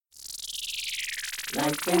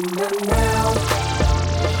Life in the now,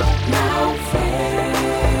 now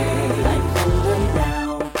phase. Life in the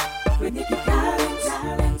now, with Nikki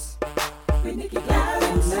Collins, with Nikki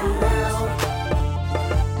Collins now,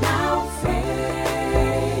 now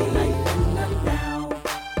phase. Life in the now,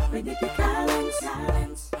 with Nikki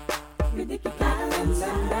Collins, with Nikki Collins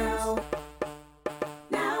now,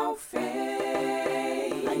 now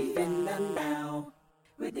phase. Life in the now,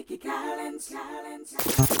 with Nikki Collins.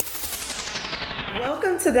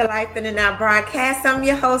 Welcome to the Life in the Now broadcast. I'm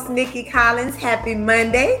your host, Nikki Collins. Happy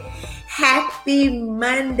Monday. Happy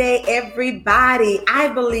Monday, everybody. I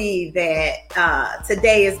believe that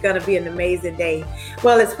today is going to be an amazing day.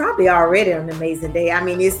 Well, it's probably already an amazing day. I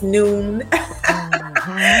mean, it's noon.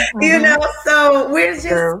 You know, so we're just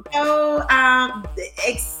so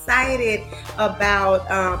excited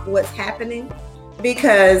about what's happening,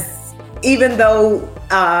 because even though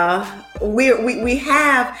we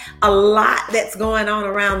have a lot that's going on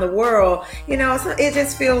around the world, you know, so it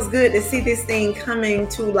just feels good to see this thing coming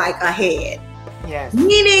to like a head. Yes.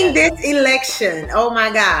 Meaning this election. Oh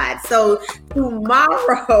my God. So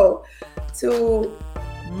tomorrow,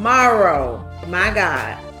 my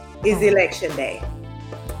God, is election day.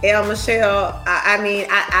 El Michelle,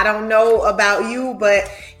 I don't know about you, but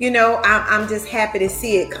you know, I'm just happy to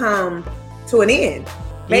see it come to an end.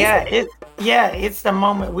 Basically. It's the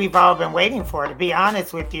moment we've all been waiting for, to be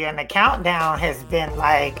honest with you. And the countdown has been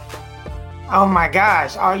like, oh my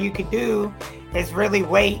gosh, all you could do is really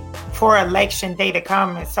wait for election day to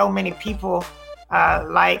come. And so many people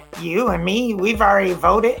like you and me, we've already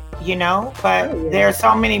voted, you know, but there are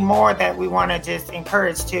so many more that we want to just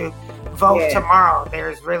encourage to vote tomorrow.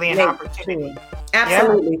 There's really an opportunity.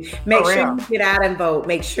 Absolutely. Yeah, make sure you get out and vote.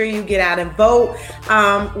 Make sure you get out and vote.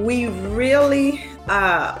 We really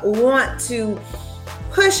want to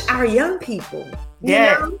push our young people. You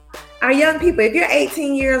know? Our young people. If you're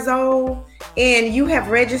 18 years old and you have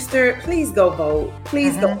registered, please go vote.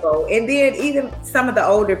 Please go vote. And then even some of the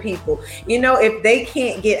older people, you know, if they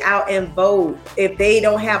can't get out and vote, if they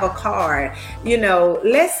don't have a card, you know,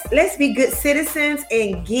 let's be good citizens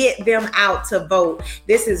and get them out to vote.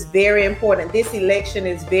 This is very important. This election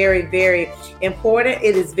is very, very important.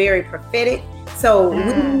 It is very prophetic. So we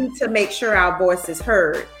need to make sure our voice is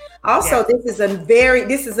heard. Also, this is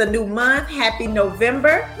a new month. Happy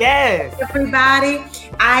November. Yes. Everybody.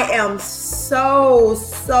 I am so,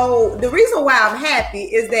 the reason why I'm happy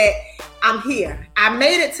is that I'm here. I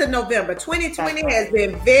made it to November. 2020 has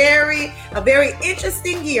been a very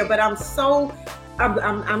interesting year, but I'm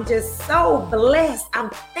just so blessed. I'm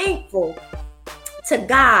thankful to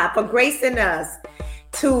God for gracing us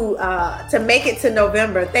to make it to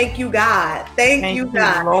November. Thank you, God. Thank you,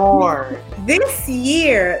 God. Lord. This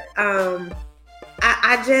year,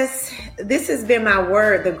 this has been my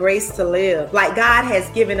word, the grace to live. Like God has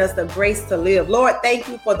given us the grace to live. Lord, thank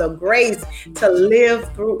you for the grace to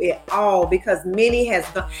live through it all, because many have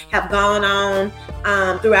gone on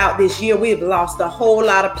throughout this year. We've lost a whole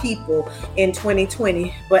lot of people in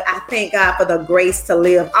 2020, but I thank God for the grace to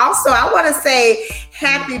live. Also, I want to say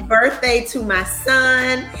happy birthday to my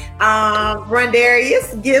son,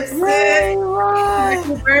 Rondarius Gibson. Yay, Ron.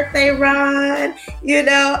 Happy birthday, Ron. You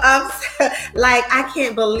know, like I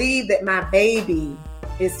can't believe that my baby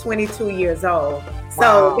is 22 years old.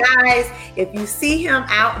 So guys, if you see him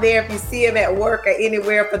out there, if you see him at work or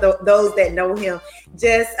anywhere, for those that know him,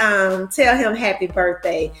 just tell him happy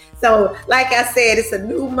birthday. So like I said, it's a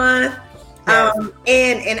new month.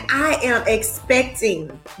 And I am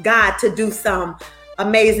expecting God to do some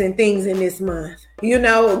amazing things in this month. You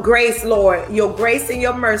know, grace, Lord, your grace and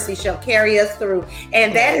your mercy shall carry us through.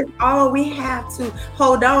 And that is all we have to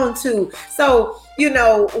hold on to. So, you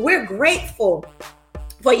know, we're grateful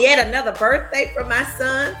for yet another birthday for my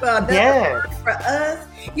son, for another birthday for us.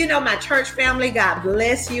 You know, my church family, God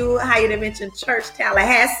bless you. How you mentioned Church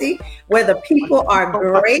Tallahassee, where the people are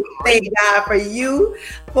great. Thank God for you,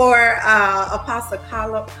 for Apostle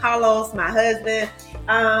Carlos, my husband.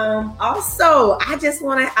 Also, I just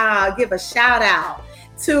want to give a shout out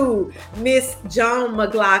to Miss Joan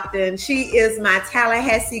McLaughlin. She is my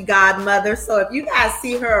Tallahassee godmother. So if you guys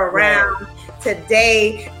see her around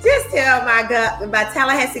today, just tell my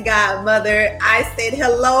Tallahassee godmother I said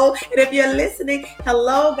hello. And if you're listening,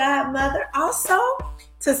 hello, godmother. Also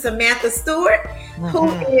to Samantha Stewart,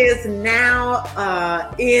 who is now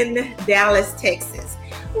in Dallas, Texas.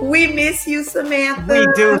 We miss you, Samantha. We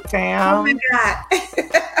do, Sam. Oh my God.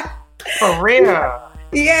 For real.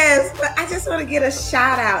 Yes, but I just want to get a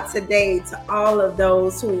shout out today to all of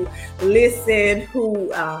those who listen,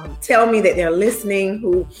 who tell me that they're listening,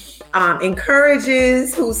 who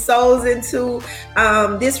encourages, who sows into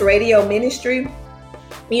this radio ministry.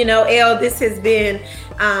 You know, Elle, this has been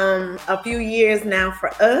a few years now for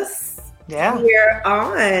us. Yeah. Here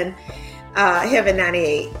on Heaven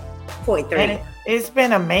 98.3. And it's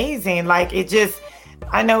been amazing. Like, it just,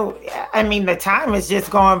 I know, I mean, the time is just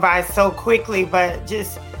going by so quickly, but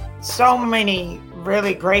just so many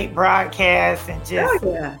really great broadcasts and just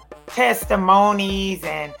testimonies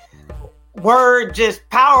and just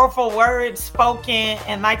powerful words spoken.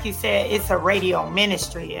 And like you said, it's a radio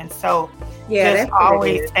ministry. And so just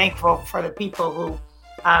always thankful for the people who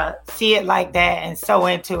see it like that and so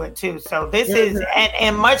into it too. So this is,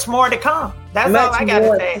 and much more to come. That's all I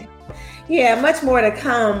gotta say. Yeah, much more to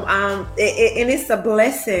come. And it's a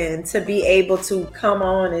blessing to be able to come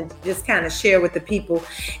on and just kind of share with the people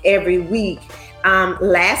every week.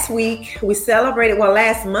 Last month we celebrated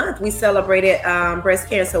Breast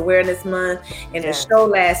Cancer Awareness Month, and the show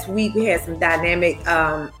last week we had some dynamic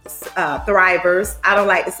thrivers. I don't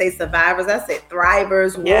like to say survivors, I said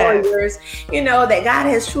thrivers, warriors, you know, that God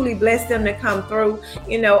has truly blessed them to come through.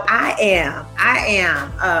 You know, I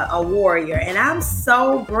am a warrior, and I'm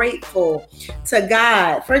so grateful to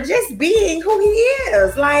God for just being who he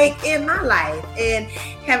is, like, in my life, and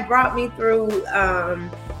have brought me through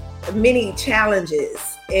many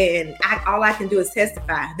challenges, and all I can do is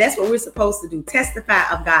testify. That's what we're supposed to do, testify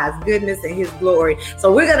of God's goodness and his glory.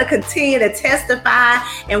 So we're going to continue to testify,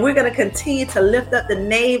 and we're going to continue to lift up the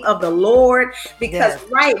name of the Lord, because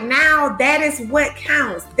right now that is what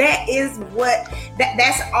counts. That's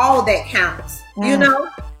all that counts. You know,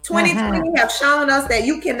 2020 have shown us that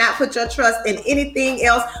you cannot put your trust in anything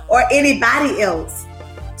else or anybody else.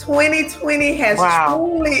 2020 has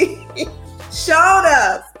truly shown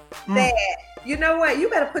us that, you know what, you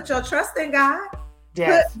better put your trust in God.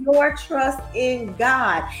 Put your trust in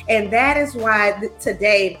God. And that is why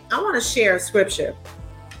today I want to share a scripture.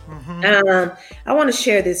 I want to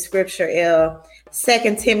share this scripture,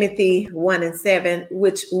 2 Timothy 1:7,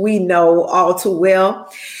 which we know all too well,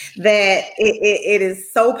 that it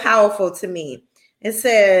is so powerful to me. It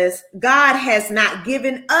says, God has not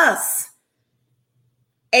given us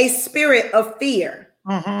a spirit of fear,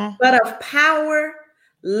 but of power,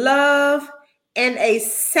 love, and a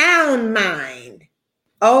sound mind.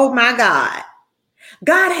 Oh my God.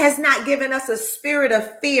 God has not given us a spirit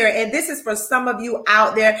of fear. And this is for some of you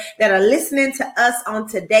out there that are listening to us on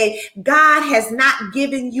today. God has not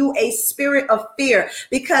given you a spirit of fear,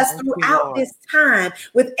 because throughout this time,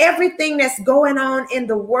 with everything that's going on in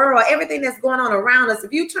the world, everything that's going on around us,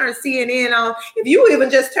 if you turn CNN on, if you even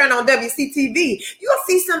just turn on WCTV, you'll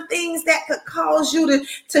see some things that could cause you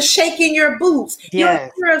to shake in your boots. You'll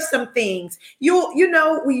hear of some things. You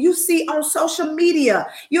know, you see on social media,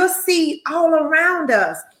 you'll see all around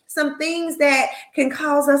us some things that can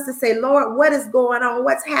cause us to say, Lord, what is going on?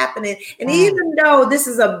 What's happening? And even though this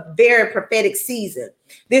is a very prophetic season,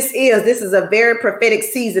 this is a very prophetic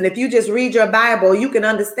season. If you just read your Bible, you can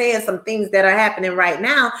understand some things that are happening right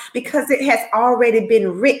now, because it has already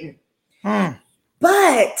been written.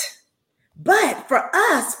 But for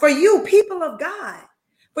us, for you, people of God,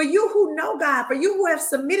 for you who know God, for you who have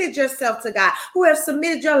submitted yourself to God, who have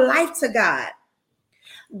submitted your life to God,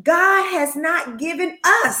 God has not given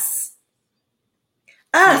us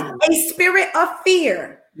a spirit of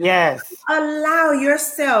fear. Allow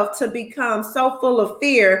yourself to become so full of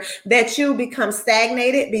fear that you become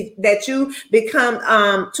stagnated, that you become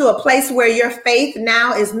to a place where your faith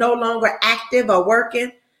now is no longer active or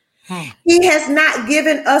working. He has not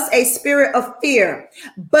given us a spirit of fear,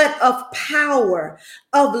 but of power,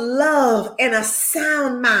 of love, and a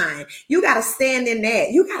sound mind. You got to stand in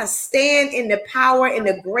that. You got to stand in the power and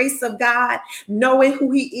the grace of God, knowing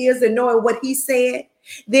who he is and knowing what he said.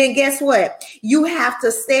 Then guess what? You have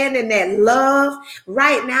to stand in that love.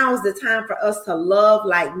 Right now is the time for us to love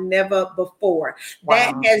like never before.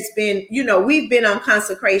 That has been, you know, we've been on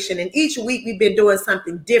consecration, and each week we've been doing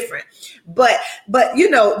something different. But you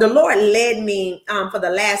know, the Lord led me for the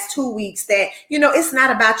last 2 weeks that, you know, it's not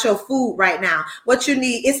about your food right now. What you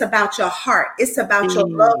need, it's about your heart. It's about your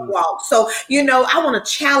love walk. So, you know, I want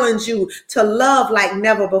to challenge you to love like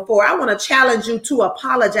never before. I want to challenge you to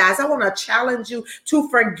apologize. I want to challenge you to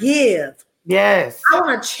forgive. I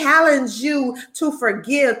want to challenge you to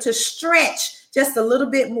forgive, to stretch just a little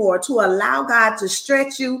bit more, to allow God to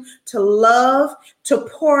stretch you, to love, to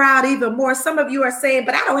pour out even more. Some of you are saying,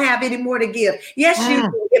 but I don't have any more to give. Yes, you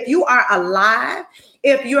do. If you are alive,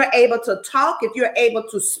 if you're able to talk, if you're able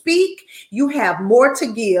to speak, you have more to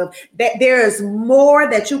give. That there is more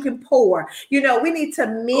that you can pour. You know, we need to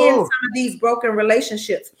mend some of these broken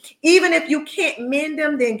relationships. Even if you can't mend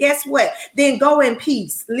them, then guess what? Then go in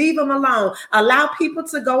peace. Leave them alone. Allow people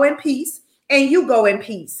to go in peace and you go in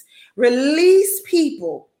peace. Release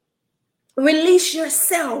people. Release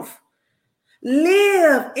yourself.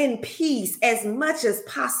 Live in peace as much as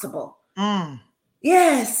possible.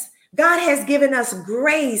 Yes, God has given us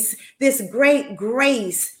grace, this great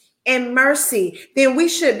grace and mercy. Then we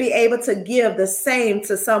should be able to give the same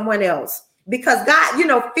to someone else. Because God,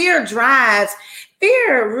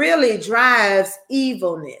 fear really drives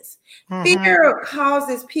evilness. Fear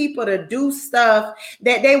causes people to do stuff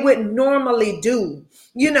that they wouldn't normally do.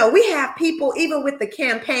 We have people, even with the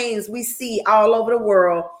campaigns we see all over the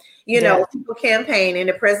world, people campaign in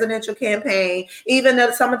the presidential campaign,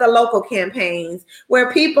 even some of the local campaigns,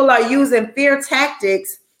 where people are using fear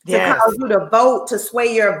tactics to cause you to vote, to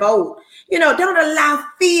sway your vote. Don't allow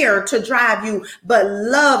fear to drive you, but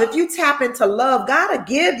love. If you tap into love, God will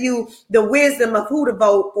give you the wisdom of who to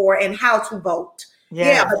vote for and how to vote.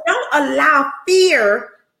 Yeah, but don't allow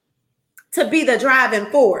fear to be the driving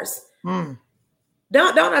force.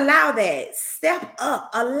 Don't allow that. Step up.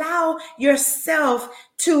 Allow yourself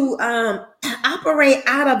to operate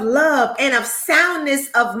out of love and of soundness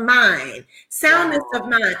of mind. Soundness of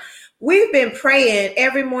mind. We've been praying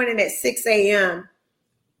every morning at 6 a.m.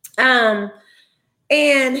 And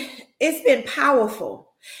it's been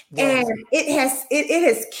powerful. And it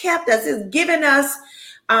has kept us. It's given us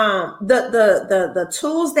the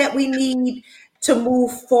tools that we need to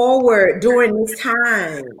move forward during this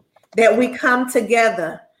time that we come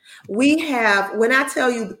together. We have, when I tell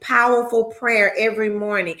you, the powerful prayer every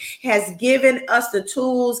morning has given us the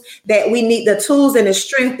tools that we need, the tools and the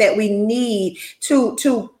strength that we need to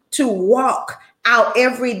walk out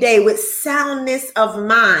every day with soundness of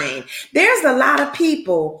mind. There's a lot of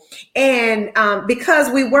people, and because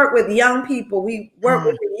we work with young people, we work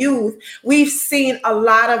with the youth, we've seen a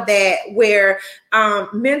lot of that where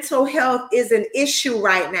mental health is an issue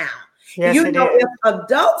right now. Yes, if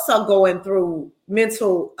adults are going through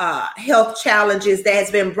mental health challenges that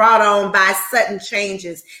has been brought on by sudden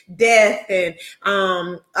changes, death, and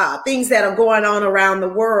things that are going on around the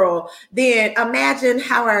world, then imagine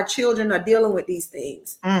how our children are dealing with these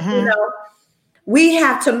things. We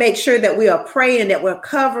have to make sure that we are praying, that we're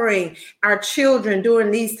covering our children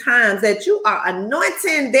during these times, that you are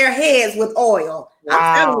anointing their heads with oil. Wow.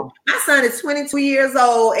 I'm telling you, my son is 22 years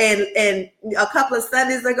old, and a couple of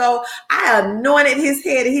Sundays ago, I anointed his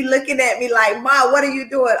head, and he looking at me like, "Ma, what are you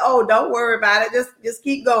doing?" "Oh, don't worry about it. Just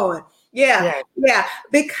keep going." Yeah.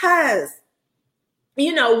 Because,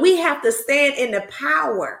 we have to stand in the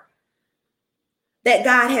power that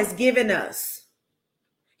God has given us.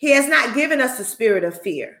 He has not given us a spirit of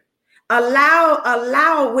fear.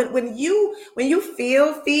 Allow when you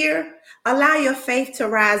feel fear, allow your faith to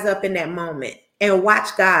rise up in that moment and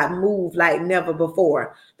watch God move like never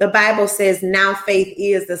before. The Bible says now faith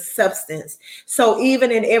is the substance. So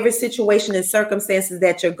even in every situation and circumstances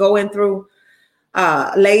that you're going through,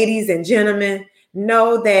 ladies and gentlemen,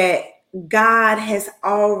 know that God has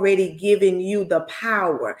already given you the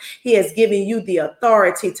power. He has given you the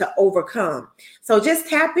authority to overcome. So just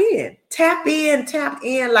tap in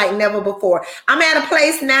like never before. I'm at a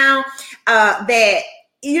place now that,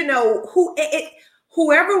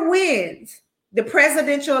 whoever wins the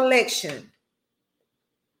presidential election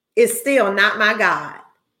is still not my God.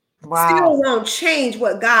 Wow. Still won't change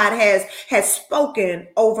what God has spoken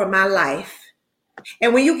over my life.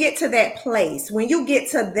 And when you get to that place,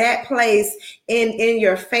 in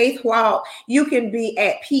your faith walk, you can be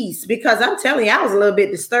at peace, because I'm telling you, I was a little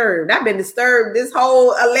bit disturbed. I've been disturbed this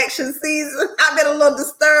whole election season. I've been a little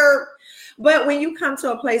disturbed. But when you come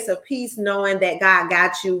to a place of peace, knowing that God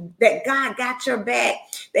got you, that God got your back,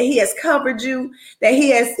 that He has covered you, that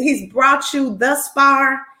He's brought you thus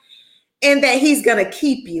far, and that He's going to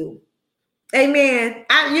keep you. Amen.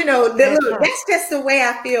 That's just the way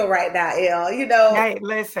I feel right now, El. Hey,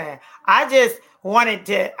 listen, I just wanted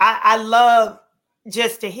to, I love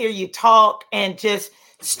just to hear you talk and just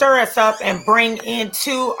stir us up and bring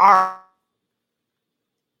into our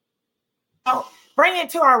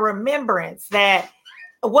remembrance that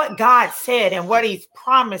what God said and what He's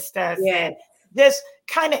promised us. And just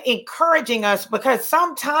kind of encouraging us, because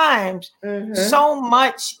sometimes so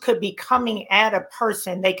much could be coming at a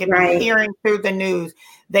person. They could be hearing through the news.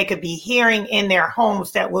 They could be hearing in their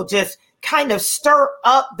homes that will just kind of stir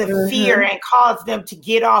up the fear and cause them to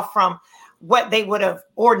get off from what they would have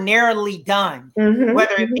ordinarily done,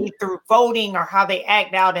 whether it be through voting or how they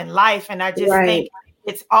act out in life. And I just think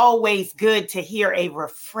it's always good to hear a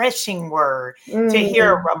refreshing word, to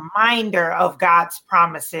hear a reminder of God's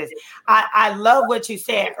promises. I love what you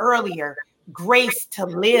said earlier, grace to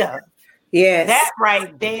live. Yes. That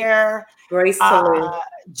right there. Grace to live.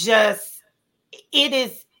 Just, it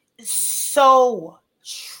is so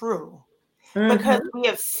true because we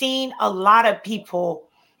have seen a lot of people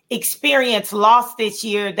experience loss this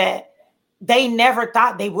year that they never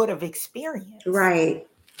thought they would have experienced. Right.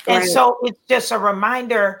 And so it's just a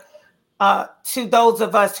reminder to those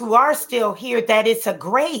of us who are still here that it's a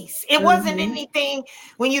grace. It wasn't anything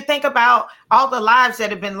when you think about all the lives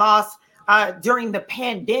that have been lost during the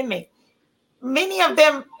pandemic. Many of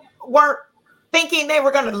them weren't thinking they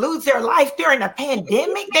were going to lose their life during a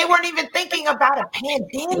pandemic. They weren't even thinking about a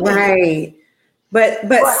pandemic. Right. But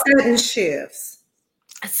sudden shifts.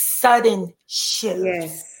 Sudden shifts.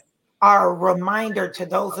 Yes. Are a reminder to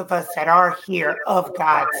those of us that are here of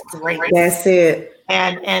God's grace. That's it.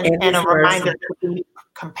 And a reminder to be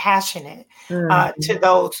compassionate to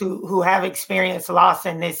those who have experienced loss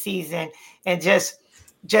in this season, and just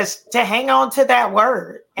to hang on to that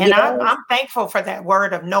word. And I'm thankful for that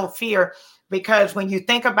word of no fear, because when you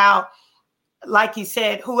think about, like you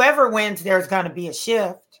said, whoever wins, there's going to be a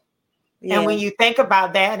shift. Yeah. And when you think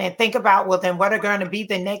about that and think about, well, then what are going to be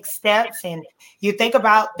the next steps? And you think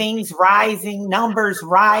about things rising, numbers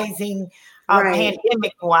rising,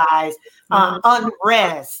 pandemic wise,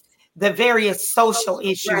 unrest, the various social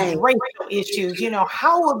issues, racial issues,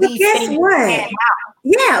 how will these things pan out?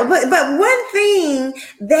 Yeah, but one thing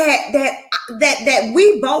that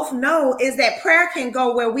we both know is that prayer can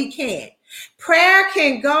go where we can't. Prayer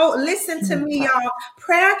can go, listen to me, y'all.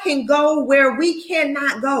 Prayer can go where we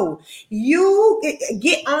cannot go. You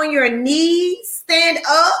get on your knees, stand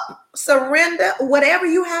up, surrender, whatever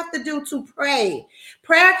you have to do to pray.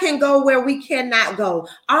 Prayer can go where we cannot go.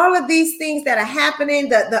 All of these things that are happening,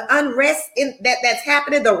 the unrest that's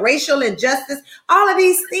happening, the racial injustice, all of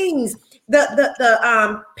these things,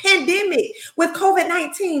 the pandemic with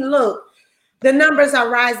COVID-19, look, the numbers are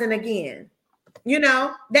rising again.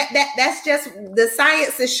 That's just the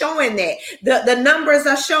science is showing that the numbers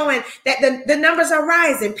are showing that the numbers are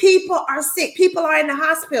rising. People are sick. People are in the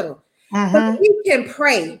hospital. But we can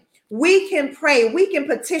pray. We can pray. We can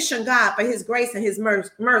petition God for his grace and his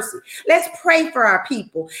mercy. Let's pray for our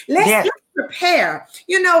people. Let's prepare.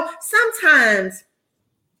 Sometimes,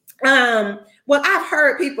 I've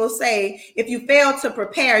heard people say, if you fail to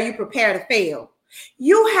prepare, you prepare to fail.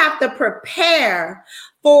 You have to prepare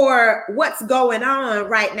for what's going on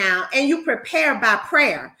right now, and you prepare by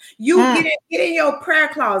prayer. You get in your prayer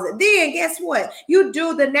closet. Then guess what? You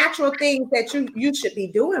do the natural things that you should be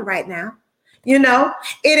doing right now.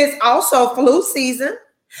 It is also flu season.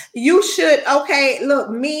 You should, look,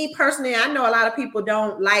 me personally, I know a lot of people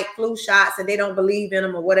don't like flu shots and they don't believe in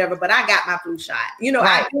them or whatever, but I got my flu shot.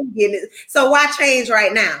 I didn't get it. So why change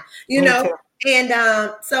right now? And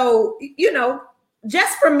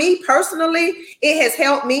just for me personally, it has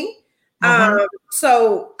helped me.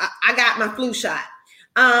 So I got my flu shot.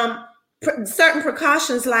 Certain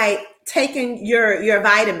precautions like taking your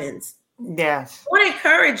vitamins. Yes. I want to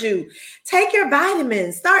encourage you, take your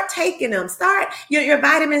vitamins, start taking them, start your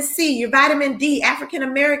vitamin C, your vitamin D. African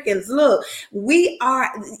Americans, look, we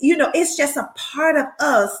are, it's just a part of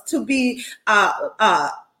us to be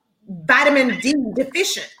vitamin D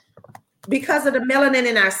deficient because of the melanin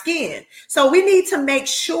in our skin. So we need to make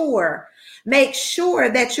sure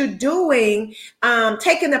that you're doing,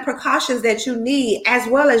 taking the precautions that you need, as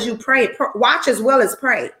well as you pray, watch as well as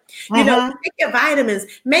pray. Take your vitamins,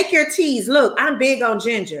 make your teas. Look, I'm big on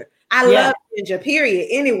ginger. I love ginger, period.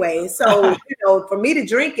 Anyway, so, for me to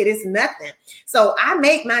drink it, it's nothing. So I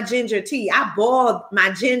make my ginger tea. I boil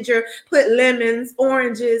my ginger, put lemons,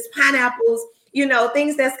 oranges, pineapples,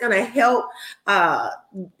 things that's going to help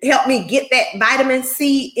me get that vitamin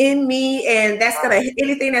C in me. And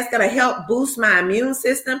anything that's going to help boost my immune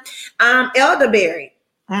system. Elderberry.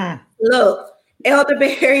 Look,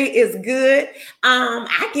 elderberry is good.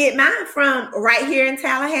 I get mine from right here in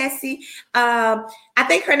Tallahassee. I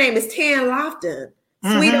think her name is Tan Lofton.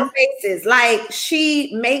 Sweet on Faces. Like,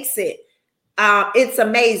 she makes it. It's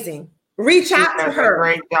amazing. Reach out to her.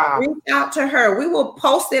 Great job. Reach out to her. We will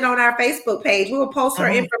post it on our Facebook page. We will post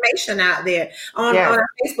her information out there on our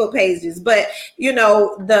Facebook pages. But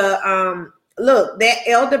look, that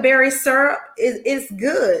elderberry syrup is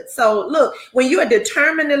good. So look, when you are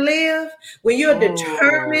determined to live, when you're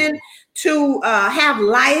determined to have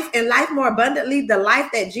life and life more abundantly, the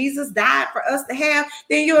life that Jesus died for us to have,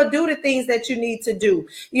 then you'll do the things that you need to do.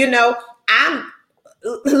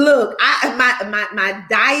 My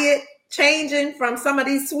diet changing from some of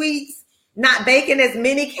these sweets, not baking as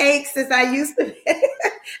many cakes as I used to.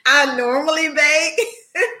 I normally bake.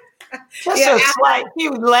 Just a slight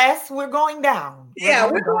few less. We're going down.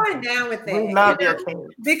 We're going down with that. We love your cake.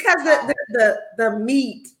 Because the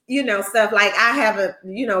meat, stuff like I have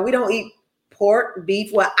we don't eat pork,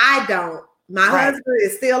 beef. Well, I don't. My Right. husband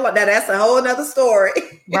is still, that's a whole nother story.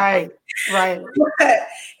 Right. Right. But,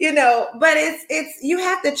 but it's, you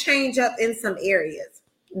have to change up in some areas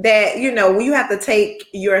that, you have to take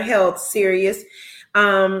your health serious.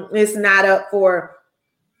 It's not up for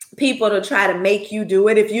people to try to make you do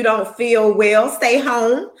it. If you don't feel well, stay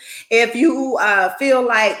home. If you feel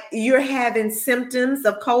like you're having symptoms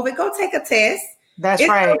of COVID, go take a test. That's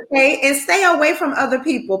right. Okay, and stay away from other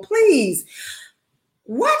people, please.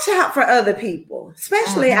 Watch out for other people,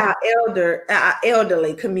 especially our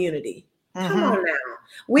elderly community. Come on now.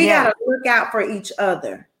 We got to look out for each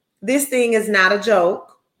other. This thing is not a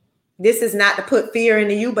joke. This is not to put fear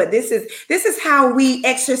into you, but this is how we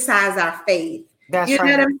exercise our faith. That's you know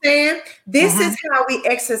right. what I'm saying? This is how we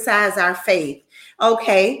exercise our faith.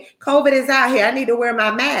 Okay, COVID is out here. I need to wear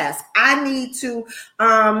my mask. I need to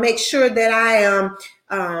make sure that I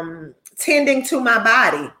am tending to my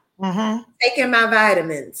body, taking my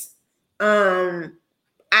vitamins.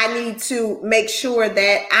 I need to make sure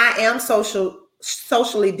that I am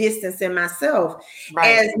socially distancing myself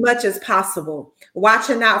as much as possible,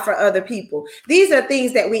 watching out for other people. These are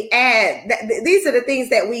things that we add. These are the things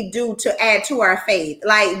that we do to add to our faith.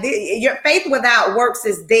 Like your faith without works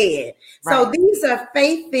is dead. Right. So these are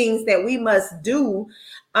faith things that we must do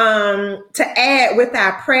to add with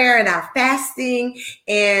our prayer and our fasting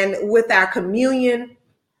and with our communion.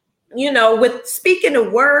 With speaking the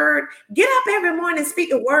word. Get up every morning, speak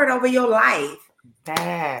the word over your life.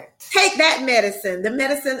 Take that medicine, the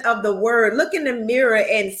medicine of the word. Look in the mirror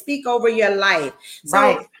and speak over your life.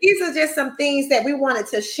 So these are just some things that we wanted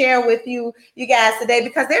to share with you guys today,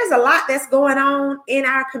 because there's a lot that's going on in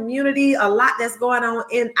our community, a lot that's going on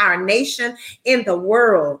in our nation, in the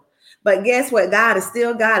world. But guess what? God is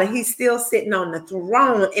still God, and he's still sitting on the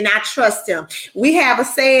throne, and I trust him. We have a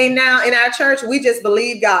saying now in our church, we just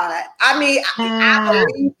believe God. I mean, I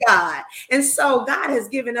believe God. And so God has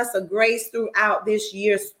given us a grace throughout this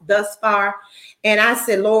year thus far. And I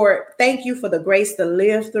said, Lord, thank you for the grace to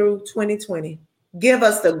live through 2020. Give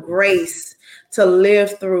us the grace to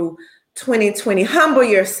live through 2020. Humble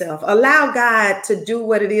yourself. Allow God to do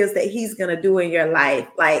what it is that he's going to do in your life.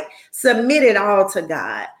 Like, submit it all to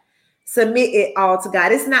God. Submit it all to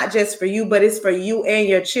God. It's not just for you, but it's for you and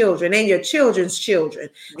your children and your children's children.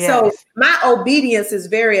 Yes. So my obedience is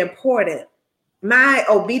very important. My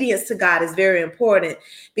obedience to God is very important,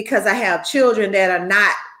 because I have children that are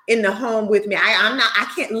not in the home with me.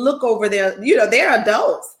 I can't look over their, they're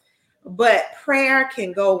adults, but prayer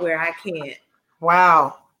can go where I can't.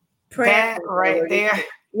 Wow. Prayer that right there.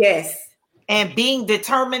 Yes. And being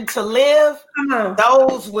determined to live,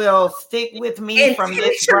 those will stick with me from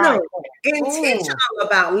this ride. Intentional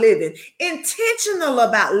about living. Intentional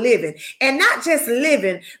about living. And not just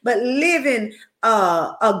living, but living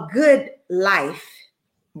a good life.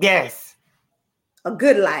 Yes. A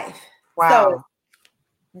good life. Wow. So,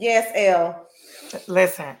 yes, Elle.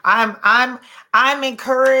 Listen, I'm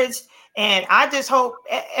encouraged, and I just hope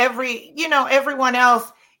everyone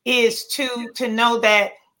else is to know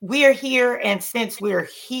that we're here, and since we're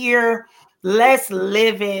here, let's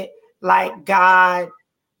live it like God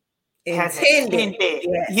has intended.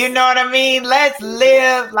 Yes. You know what I mean? Let's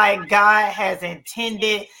live like God has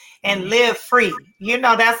intended and live free.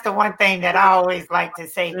 That's the one thing that I always like to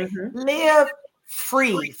say. Live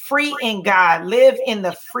free in God. Live in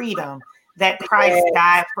the freedom that Christ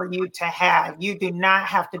died for you to have. You do not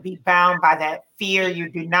have to be bound by that fear. You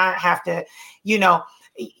do not have to, you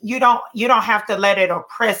don't have to let it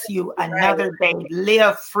oppress you another day.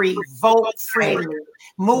 Live free, vote freely,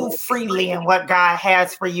 move freely in what God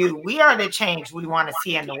has for you. We are the change we want to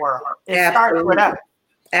see in the world. It starts with us.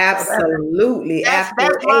 Absolutely. That's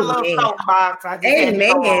my little soapbox. I just had to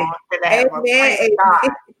go on to that.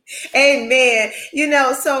 Amen.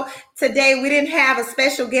 So today we didn't have a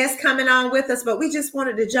special guest coming on with us, but we just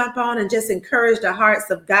wanted to jump on and just encourage the hearts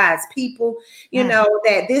of God's people.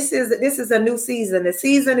 That this is a new season. The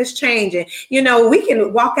season is changing. We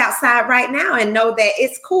can walk outside right now and know that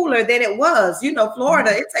it's cooler than it was.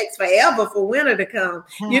 Florida, it takes forever for winter to come.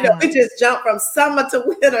 We just jump from summer to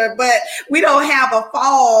winter, but we don't have a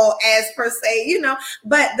fall as per se,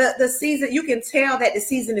 but the season, you can tell that the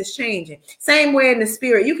season is changing. Same way in the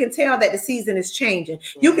spirit, you can tell that the season is changing.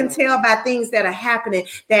 You can tell by things that are happening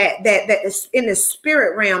that is in the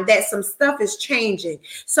spirit realm that some stuff is changing.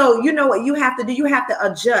 So you know what you have to do? You have to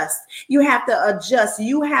adjust. You have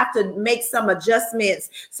to make some adjustments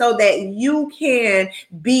so that you can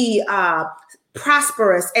be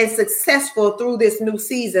prosperous and successful through this new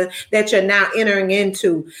season that you're now entering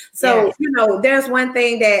into. So, there's one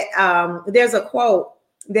thing that there's a quote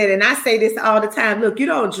that, and I say this all the time, look, you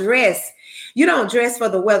don't dress You don't dress for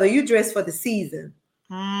the weather, you dress for the season.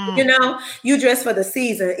 You know, you dress for the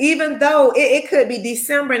season. Even though it could be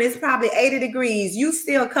December and it's probably 80 degrees, you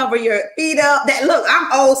still cover your feet up. That look,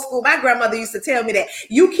 I'm old school. My grandmother used to tell me that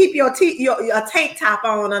you keep your tank top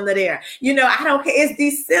on under there. You know, I don't care. It's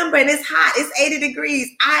December and it's hot. It's 80 degrees.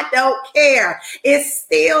 I don't care. It's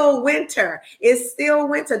still winter. It's still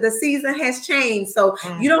winter. The season has changed. So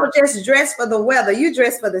you don't just dress for the weather. You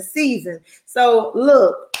dress for the season. So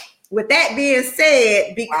look, with that being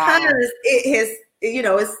said, because it has, you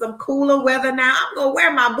know, it's some cooler weather now, I'm gonna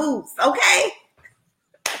wear my boots, okay?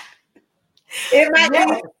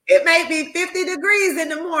 It may be 50 degrees in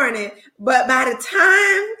the morning, but by the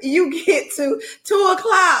time you get to 2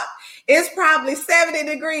 o'clock, it's probably 70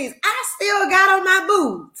 degrees. I still got on my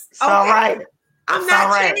boots. Okay? All right. I'm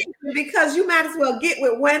not changing because you might as well get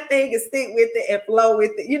with one thing and stick with it and flow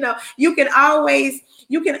with it. You know, you can always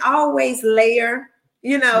layer,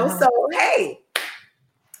 you know, so hey.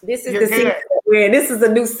 This is the season that we're in. This is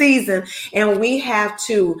a new season, and we have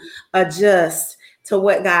to adjust to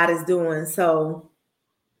what God is doing. So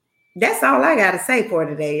that's all I got to say for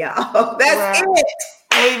today, y'all. That's it.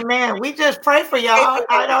 Amen. We just pray for y'all.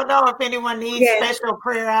 I don't know if anyone needs special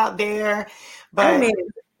prayer out there, but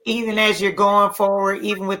even as you're going forward,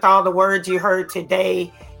 even with all the words you heard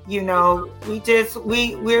today, you know,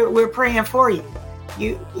 we're praying for you.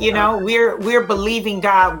 You know, we're believing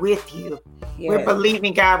God with you. Yes. We're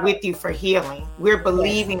believing God with you for healing. We're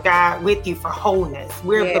believing God with you for wholeness.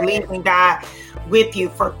 We're believing God with you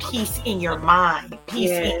for peace in your mind,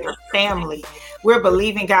 peace in your family. We're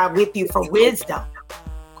believing God with you for wisdom.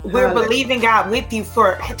 We're believing God with you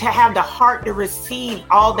to have the heart to receive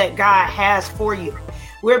all that God has for you.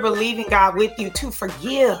 We're believing God with you to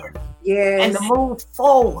forgive and to move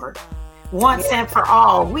forward once and for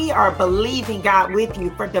all. We are believing God with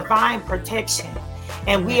you for divine protection.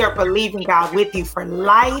 And we are believing God with you for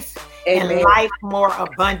life and life more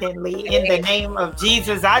abundantly. In the name of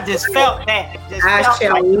Jesus, I just felt that. I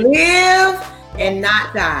shall live and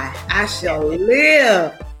not die. I shall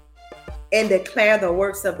live and declare the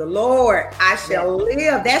works of the Lord. I shall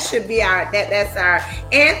live. That should be that's our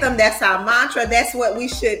anthem. That's our mantra. That's what we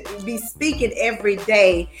should be speaking every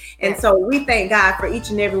day. And so we thank God for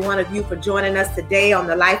each and every one of you for joining us today on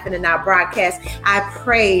the Life in the Now broadcast. I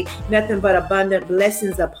pray nothing but abundant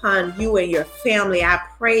blessings upon you and your family. I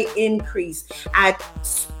pray increase. I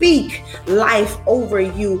speak life over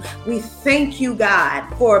you. We thank you, God,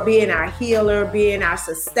 for being our healer, being our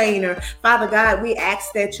sustainer. Father God, we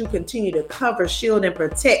ask that you continue to cover, shield, and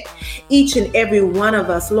protect each and every one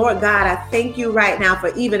of us. Lord God, I thank you right now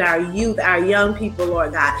for even our youth, our young people,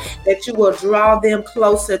 Lord God, that you will draw them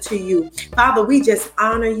closer to you. Father, we just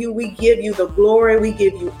honor you. We give you the glory. We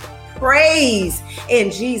give you praise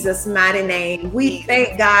in Jesus' mighty name. We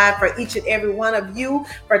thank God for each and every one of you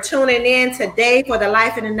for tuning in today for the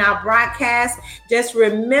Life in the Now broadcast. Just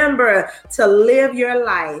remember to live your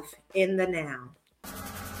life in the now.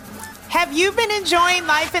 Have you been enjoying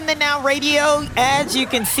Life in the Now radio? As you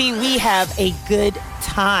can see, we have a good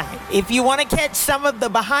time. If you want to catch some of the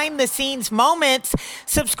behind the scenes moments,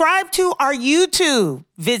 subscribe to our YouTube.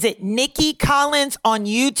 Visit Nikki Collins on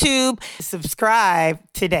YouTube. Subscribe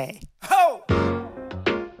today. Ho!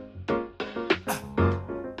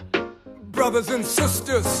 Brothers and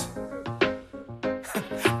sisters,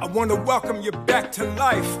 I want to welcome you back to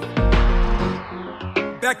life.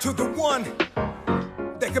 Back to the one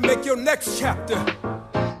that can make your next chapter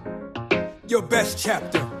your best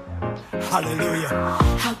chapter. Hallelujah.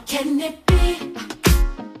 How can it be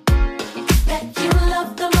that you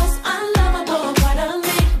love the most unlovable part of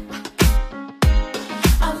me?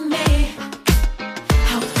 Of me?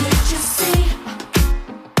 How could you see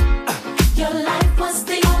your life was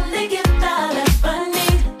the only gift I'll ever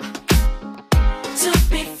need to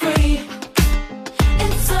be free?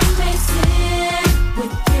 It's amazing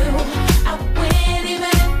with you. I win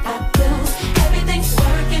even if I lose. Everything's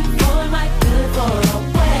working for my good for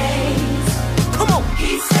always. Come on.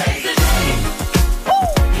 He saves the day.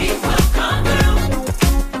 He will come through.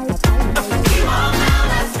 You all know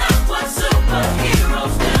that's not what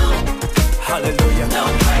superheroes do. Hallelujah. No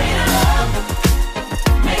greater love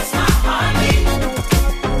makes my heart beat.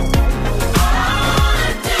 All I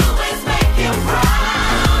wanna do is make you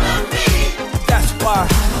proud of me. That's why I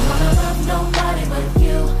don't wanna love nobody but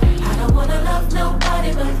you. I don't wanna love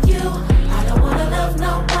nobody but you. I don't wanna love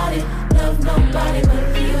nobody but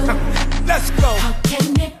you. let's go. How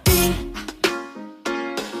can it be?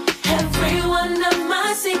 Every one of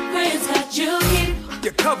my secrets that you keep,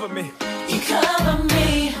 You cover me. you cover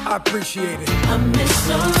me. I appreciate it. A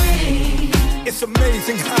mystery. It's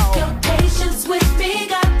amazing how your patience with me,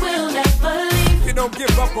 God will never leave. you don't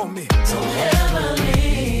give up on me. Don't ever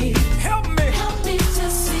leave.